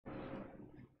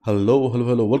Hello.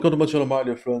 Welcome to my channel, my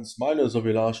dear friends. My name is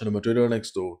Avilash and I'm a trader next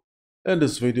door. In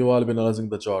this video, I'll be analyzing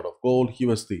the chart of gold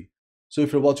USD. So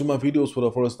if you're watching my videos for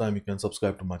the first time, you can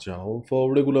subscribe to my channel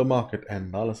for regular market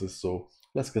analysis. So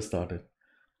let's get started.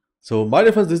 So my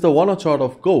dear friends, this is the one-hour chart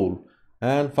of gold.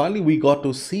 And finally, we got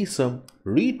to see some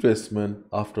retracement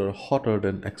after hotter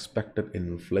than expected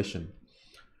inflation.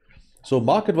 So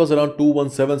market was around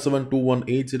 2177,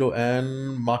 2180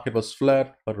 and market was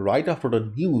flat. But right after the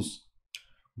news,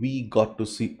 we got to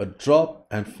see a drop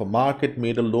and for market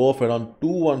made a low of around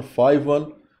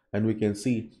 2151 and we can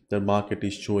see the market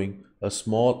is showing a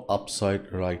small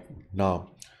upside right now.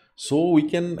 So we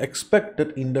can expect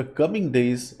that in the coming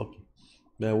days,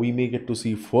 now we may get to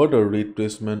see further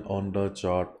retracement on the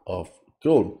chart of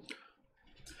gold.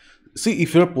 See,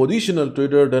 if you're a positional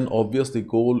trader, then obviously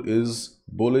gold is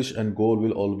bullish and gold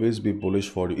will always be bullish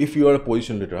for you. If you are a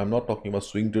positional trader, I'm not talking about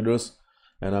swing traders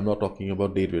and I'm not talking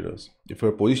about day traders. If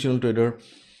you're a positional trader,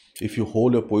 if you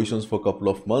hold your positions for a couple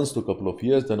of months to a couple of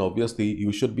years, then obviously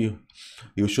you should be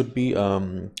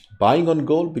buying on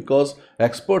gold, because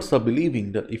experts are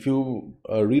believing that if you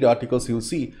read articles, you'll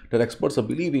see that experts are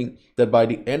believing that by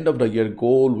the end of the year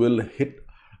gold will hit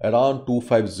around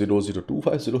 2500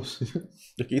 2500.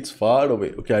 Okay, it's far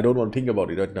away. Okay, I don't want to think about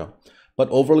it right now, but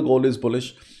overall gold is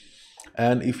bullish.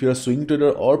 And if you're a swing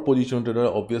trader or position trader,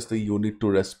 obviously you need to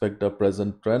respect the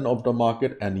present trend of the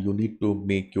market and you need to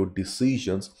make your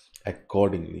decisions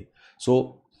accordingly.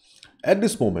 So at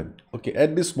this moment,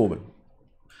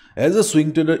 as a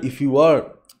swing trader, if you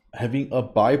are having a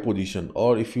buy position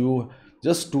or if you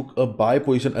just took a buy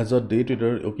position as a day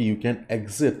trader, okay, you can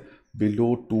exit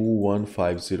below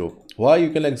 2150. Why you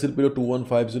can exit below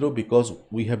 2150? Because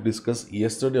we have discussed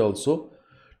yesterday also,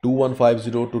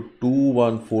 2150 to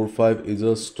 2145 is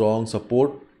a strong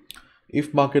support.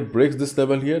 If market breaks this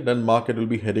level here, then market will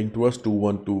be heading towards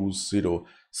 2120.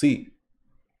 See,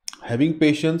 having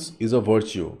patience is a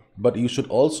virtue, but you should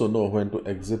also know when to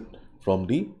exit from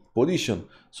the position.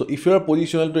 So if you're a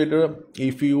positional trader,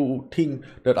 if you think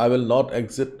that I will not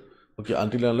exit, okay,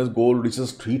 until unless gold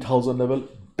reaches 3000 level,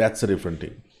 that's a different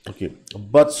thing. Okay,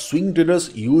 but swing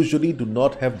traders usually do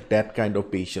not have that kind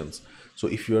of patience. So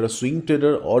if you're a swing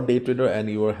trader or day trader and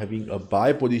you are having a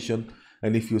buy position,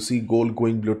 and if you see gold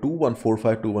going below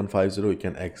 2145 2150, you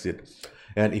can exit.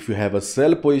 And if you have a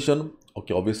sell position,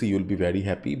 okay, obviously you will be very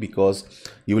happy because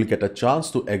you will get a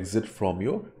chance to exit from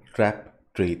your trap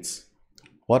trades.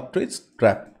 What trades?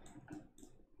 Trap.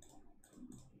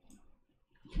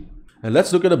 And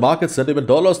let's look at the market sentiment.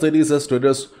 Dollar steadies as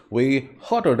traders weigh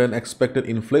hotter than expected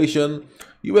inflation.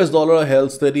 US dollar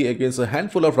held steady against a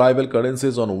handful of rival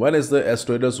currencies on Wednesday as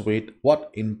traders weighed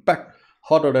what impact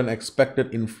hotter than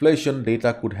expected inflation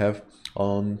data could have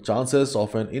on chances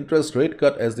of an interest rate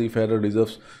cut as the Federal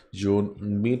Reserve's June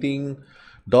meeting.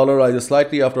 Dollar rises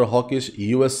slightly after a hawkish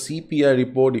US CPI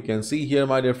report. You can see here,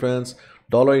 my dear friends,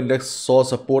 dollar index saw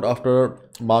support after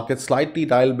market slightly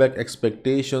dialed back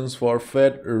expectations for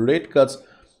Fed rate cuts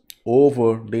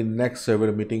over the next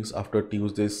several meetings after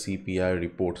Tuesday's CPI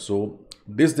report. So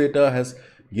this data has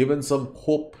given some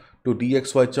hope to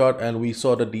DXY chart, and we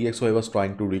saw that DXY was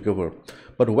trying to recover.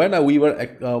 But when we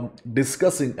were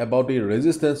discussing about the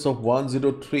resistance of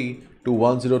 103 to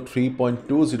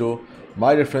 103.20,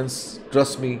 my reference,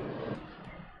 trust me,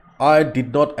 I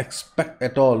did not expect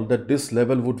at all that this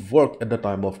level would work at the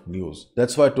time of news.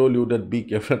 That's why I told you that be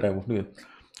careful at the time of news.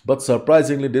 But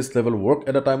surprisingly, this level worked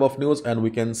at the time of news, and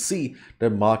we can see the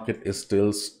market is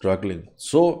still struggling.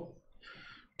 So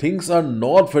things are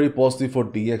not very positive for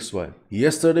DXY.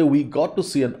 Yesterday, we got to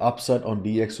see an upside on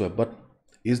DXY, but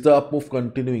is the up move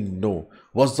continuing? No.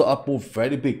 Was the up move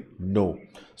very big? No.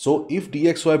 So if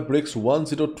DXY breaks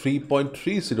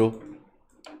 103.30,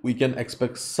 we can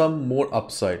expect some more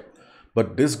upside.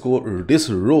 But this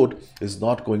road is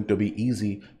not going to be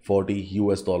easy for the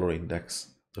US dollar index.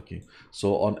 Okay,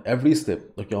 so on every step,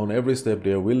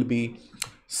 there will be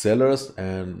sellers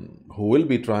and who will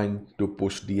be trying to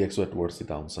push DXY towards the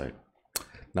downside.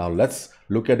 Now let's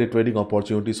look at the trading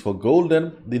opportunities for gold.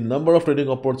 Then the number of trading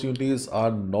opportunities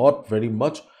are not very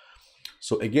much.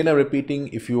 So again, I'm repeating,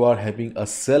 if you are having a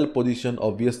sell position,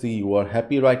 obviously you are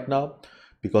happy right now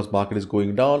because market is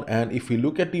going down. And if we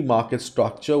look at the market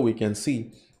structure, we can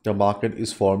see the market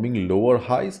is forming lower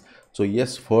highs. So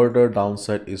yes, further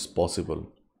downside is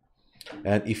possible.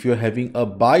 And if you're having a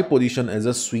buy position as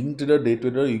a swing trader, day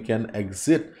trader, you can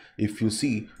exit if you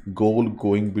see gold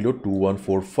going below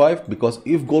 2145, because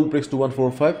if gold breaks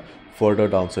 2145, further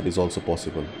downside is also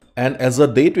possible. And as a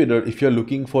day trader, if you're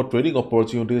looking for trading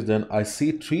opportunities, then I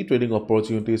see three trading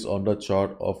opportunities on the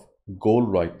chart of gold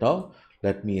right now.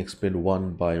 Let me explain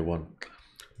one by one.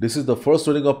 This is the first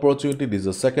trading opportunity, this is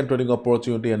the second trading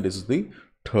opportunity, and this is the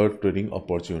third trading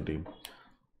opportunity.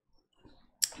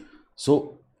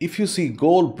 So if you see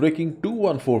gold breaking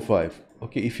 2145,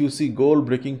 okay, if you see gold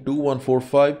breaking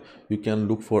 2145, you can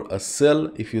look for a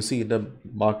sell. If you see the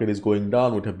market is going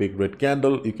down with a big red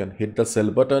candle, you can hit the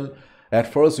sell button.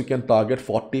 At first you can target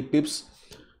 40 pips.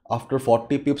 After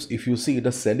 40 pips, if you see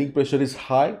the selling pressure is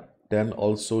high, then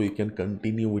also you can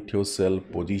continue with your sell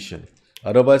position.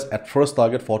 Otherwise, at first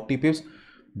target 40 pips,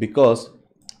 because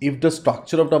if the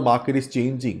structure of the market is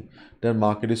changing, then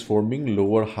market is forming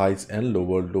lower highs and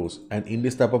lower lows. And in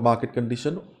this type of market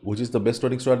condition, which is the best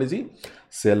trading strategy?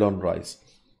 Sell on rise.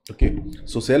 Okay,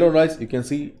 so sell on rise, you can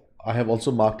see I have also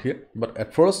marked here. But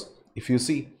at first, if you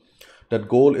see that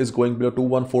gold is going below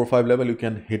 2145 level, you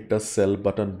can hit the sell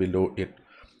button below it.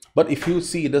 But if you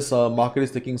see this market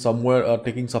is taking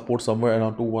support somewhere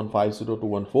around 2150,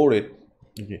 2148,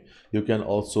 okay, you can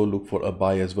also look for a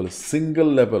buy as well. Single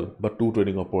level, but two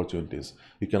trading opportunities.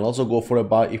 You can also go for a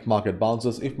buy if market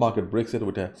bounces. If market breaks it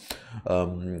with a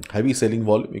heavy selling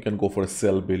volume, you can go for a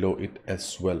sell below it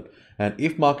as well. And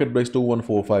if market breaks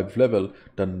 2145 level,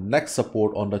 the next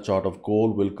support on the chart of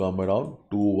gold will come around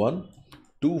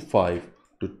 2125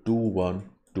 to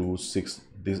 2126.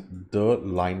 This the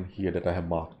line here that I have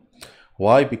marked.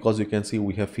 Why? Because you can see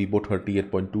we have FIBO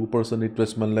 38.2%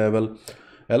 retracement level.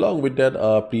 Along with that,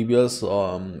 previous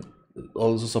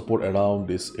also support around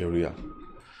this area.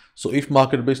 So if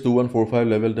market breaks 2145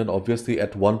 level, then obviously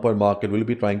at one point market will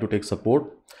be trying to take support.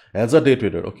 As a day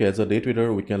trader, okay, as a day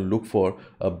trader, we can look for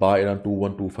a buy around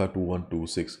 2125,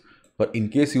 2126. But in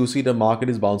case you see the market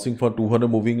is bouncing for 200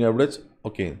 moving average,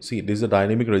 okay, see this is a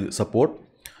dynamic support.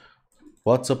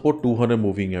 What support? 200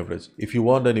 moving average. If you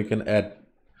want, then you can add.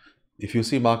 If you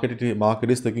see market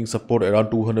is taking support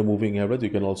around 200 moving average, you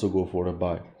can also go for a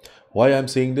buy. Why I'm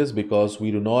saying this? Because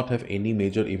we do not have any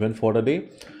major event for the day,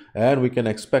 and we can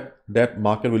expect that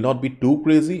market will not be too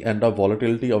crazy and the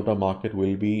volatility of the market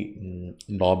will be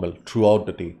normal throughout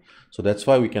the day. So that's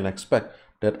why we can expect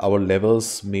that our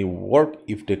levels may work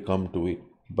if they come to it.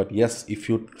 But yes, if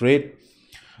you trade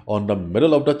on the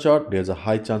middle of the chart, there's a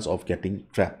high chance of getting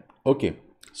trapped. Okay.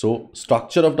 So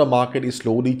structure of the market is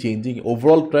slowly changing.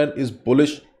 Overall trend is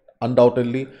bullish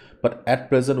undoubtedly, but at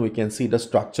present we can see the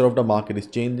structure of the market is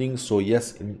changing. So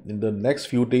yes, in the next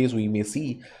few days we may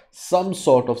see some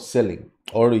sort of selling,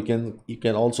 or you can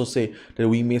also say that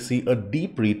we may see a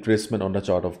deep retracement on the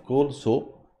chart of gold.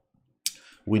 So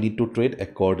we need to trade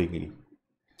accordingly.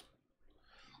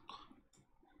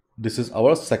 This is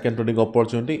our second trading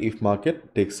opportunity if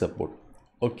market takes support.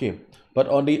 Okay, but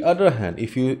on the other hand,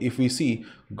 if we see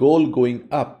gold going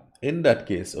up, in that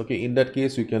case, okay, in that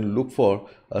case we can look for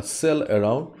a sell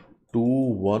around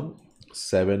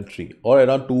 2173 or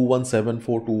around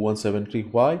 2174, 2173.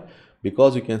 Why?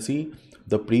 Because you can see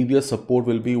the previous support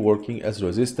will be working as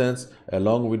resistance.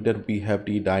 Along with that, we have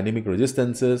the dynamic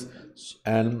resistances,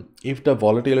 and if the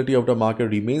volatility of the market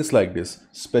remains like this,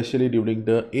 especially during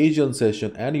the Asian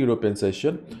session and European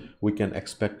session, we can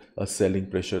expect a selling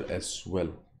pressure as well.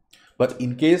 But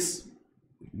in case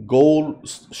gold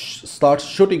starts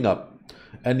shooting up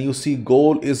and you see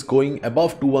gold is going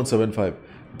above 2175,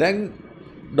 then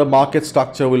the market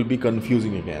structure will be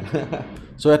confusing again.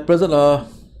 So at present,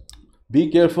 be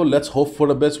careful. Let's hope for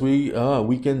the best. We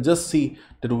can just see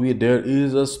that there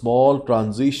is a small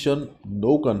transition,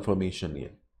 no confirmation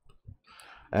yet.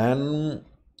 And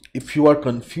if you are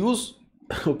confused,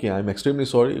 okay, I'm extremely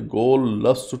sorry. Gold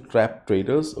loves to trap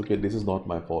traders. Okay, this is not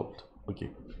my fault.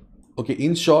 Okay,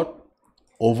 in short,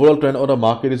 overall trend of the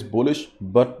market is bullish,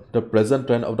 but the present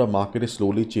trend of the market is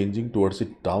slowly changing towards the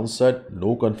downside.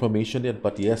 No confirmation yet,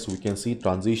 but yes, we can see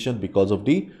transition because of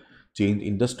the change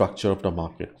in the structure of the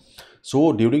market.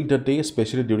 So during the day,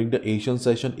 especially during the Asian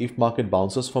session, if market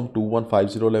bounces from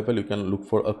 2150 level, you can look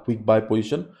for a quick buy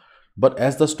position. But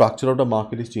as the structure of the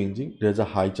market is changing, there's a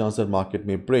high chance that market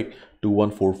may break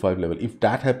 2145 level. If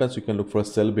that happens, you can look for a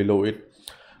sell below it.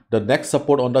 The next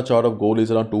support on the chart of gold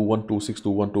is around 2126,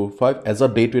 2125. As a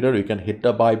day trader, you can hit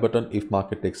the buy button if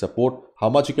market takes support. How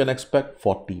much you can expect?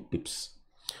 40 pips.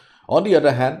 On the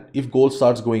other hand, if gold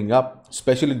starts going up,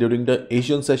 especially during the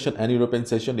Asian session and European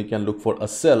session, you can look for a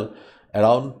sell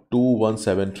around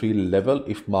 2173 level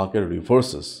if market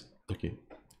reverses. Okay,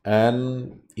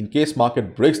 and in case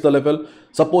market breaks the level,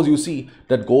 suppose you see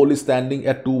that gold is standing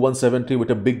at 2173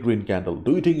 with a big green candle,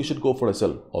 do you think you should go for a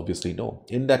sell? Obviously no.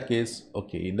 In that case,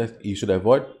 okay, you should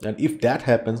avoid. And if that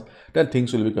happens, then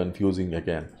things will be confusing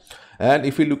again. And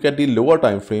if we look at the lower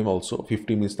time frame, also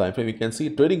 15 minutes time frame, we can see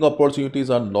trading opportunities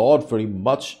are not very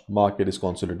much. Market is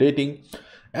consolidating,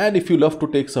 And if you love to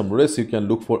take some risk, you can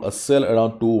look for a sell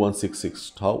around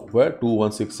 2166. Where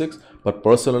 2166? But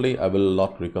personally, I will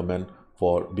not recommend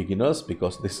for beginners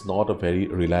because this is not a very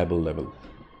reliable level.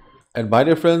 And bye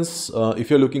dear friends,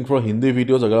 if you are looking for Hindi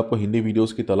videos, अगर आपको Hindi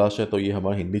videos की तलाश है तो ये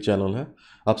हमारा Hindi channel है,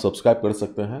 आप सब्सक्राइब कर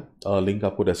सकते हैं। लिंक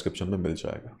आपको डिस्क्रिप्शन में मिल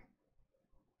जाएगा।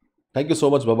 Thank you so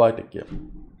much, bye bye, take care.